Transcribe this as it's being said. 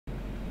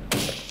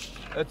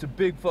That's a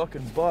big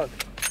fucking buck.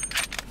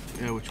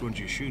 Yeah, which one'd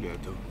you shoot at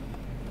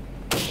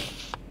though?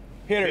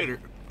 Hit her.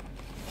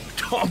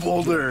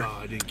 Tumbled her. Oh,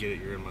 I didn't get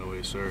it. You're in my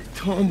way, sorry.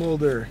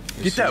 Tumbled her.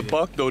 Get that it.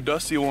 buck though,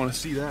 Dusty. You want to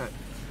see that?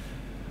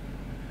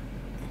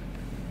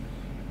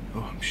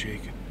 Oh, I'm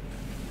shaking.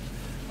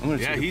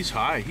 Yeah, he's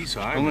high. He's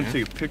high. I'm gonna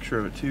take a picture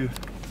of it too.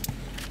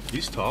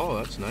 He's tall.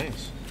 That's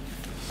nice.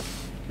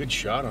 Good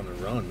shot on the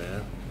run,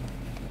 man.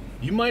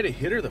 You might have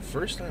hit her the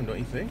first time, don't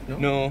you think? No.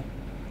 No.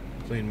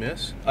 Clean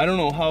miss. I don't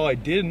know how I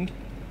didn't.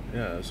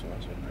 Yeah, that's what I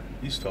was wondering.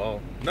 He's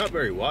tall. Not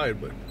very wide,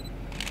 but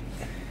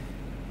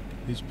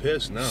he's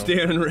pissed now.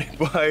 Standing right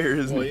by her,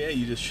 isn't Well, he? yeah,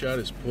 you just shot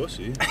his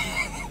pussy.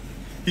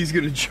 He's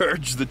gonna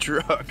charge the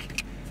truck.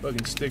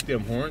 Fucking stick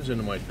them horns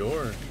into my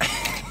door.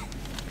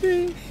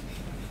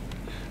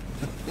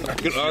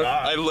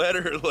 I let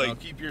her like now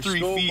keep your 3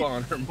 scope feet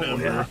on her, man. Oh,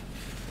 yeah.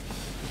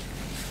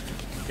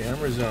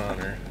 Camera's on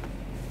her.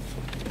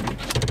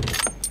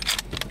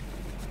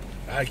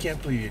 I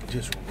can't believe you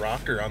just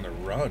rocked her on the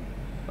run.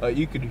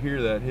 You could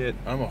hear that hit.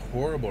 I'm a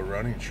horrible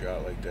running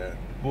shot like that.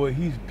 Boy,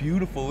 he's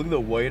beautiful. Look at the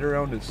white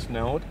around his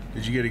snout.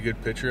 Did you get a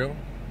good picture of him?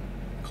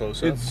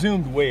 Close up? It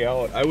zoomed way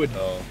out. I would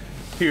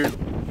here. Like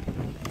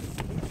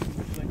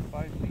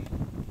 5 feet.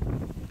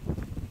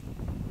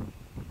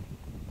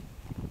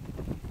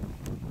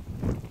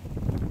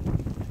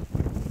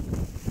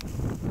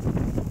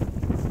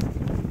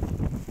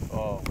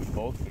 Oh, we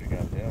both could have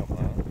got down,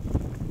 huh?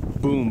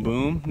 Boom,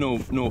 boom. No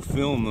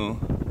film though.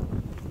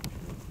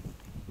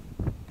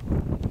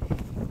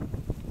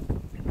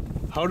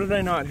 How did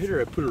I not hit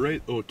her? I put it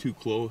right. Oh, too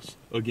close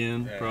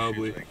again, Yeah,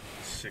 probably. she was like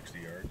 60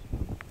 yards.